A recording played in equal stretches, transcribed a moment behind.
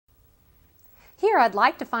Here I'd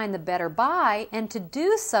like to find the better buy, and to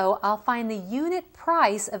do so I'll find the unit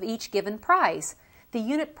price of each given price. The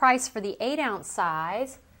unit price for the 8-ounce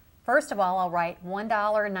size, first of all I'll write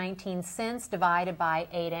 $1.19 divided by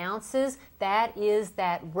 8 ounces. That is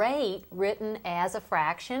that rate written as a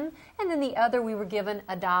fraction, and then the other we were given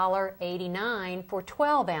 $1.89 for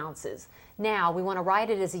 12 ounces. Now we want to write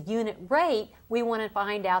it as a unit rate. We want to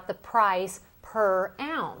find out the price per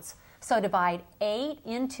ounce. So divide 8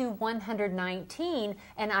 into 119,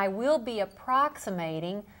 and I will be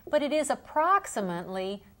approximating, but it is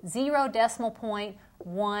approximately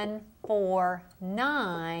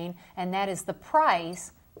 0.149, and that is the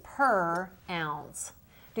price per ounce.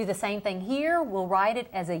 Do the same thing here. We'll write it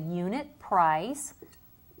as a unit price.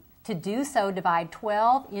 To do so, divide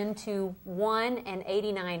 12 into 1 and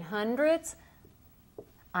 89/100ths.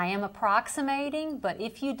 I am approximating, but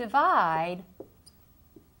if you divide,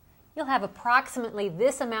 you'll have approximately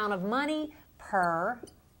this amount of money per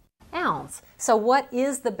ounce. So what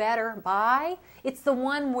is the better buy? It's the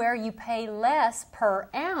one where you pay less per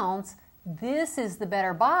ounce. This is the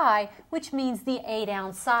better buy, which means the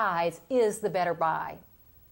 8-ounce size is the better buy.